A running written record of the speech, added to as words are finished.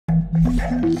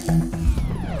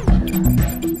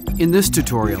In this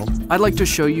tutorial, I'd like to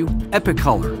show you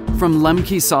EPICOLor from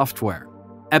Lemke Software.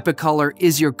 EPICOLor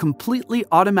is your completely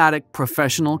automatic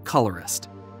professional colorist.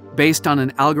 Based on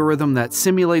an algorithm that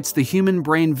simulates the human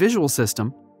brain visual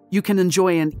system, you can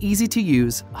enjoy an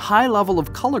easy-to-use, high level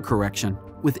of color correction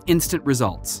with instant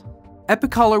results.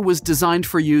 EPICOLor was designed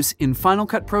for use in Final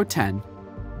Cut Pro X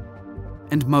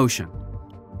and Motion.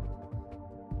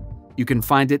 You can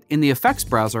find it in the Effects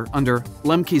browser under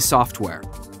Lemke Software.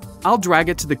 I'll drag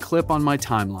it to the clip on my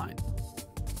timeline.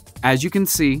 As you can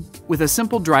see, with a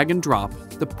simple drag and drop,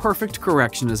 the perfect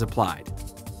correction is applied.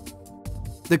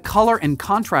 The color and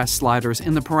contrast sliders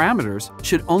in the parameters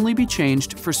should only be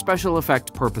changed for special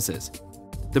effect purposes.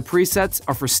 The presets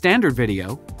are for standard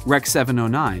video, Rec.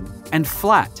 709, and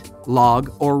flat,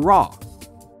 log, or raw.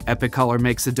 EPICOLor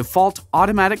makes a default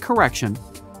automatic correction,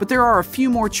 but there are a few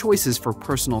more choices for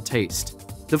personal taste.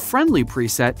 The friendly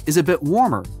preset is a bit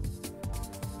warmer,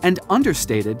 and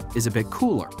understated is a bit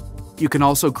cooler. You can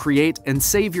also create and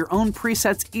save your own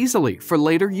presets easily for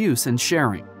later use and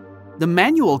sharing. The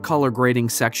manual color grading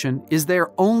section is there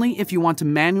only if you want to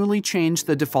manually change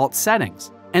the default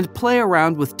settings and play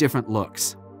around with different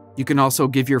looks. You can also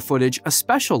give your footage a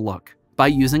special look by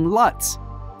using LUTs.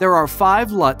 There are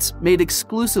 5 LUTs made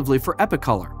exclusively for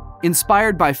EPICOLor,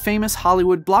 inspired by famous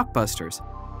Hollywood blockbusters,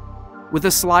 with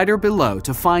a slider below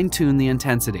to fine-tune the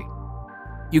intensity.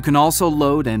 You can also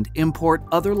load and import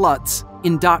other LUTs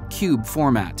in .cube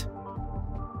format.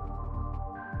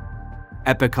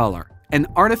 EPICOLor, an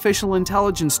artificial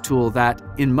intelligence tool that,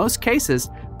 in most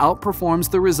cases, outperforms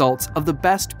the results of the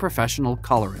best professional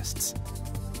colorists.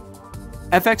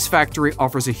 FxFactory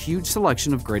offers a huge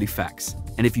selection of great effects,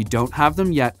 and if you don't have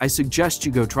them yet, I suggest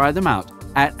you go try them out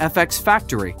at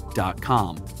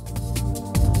FxFactory.com.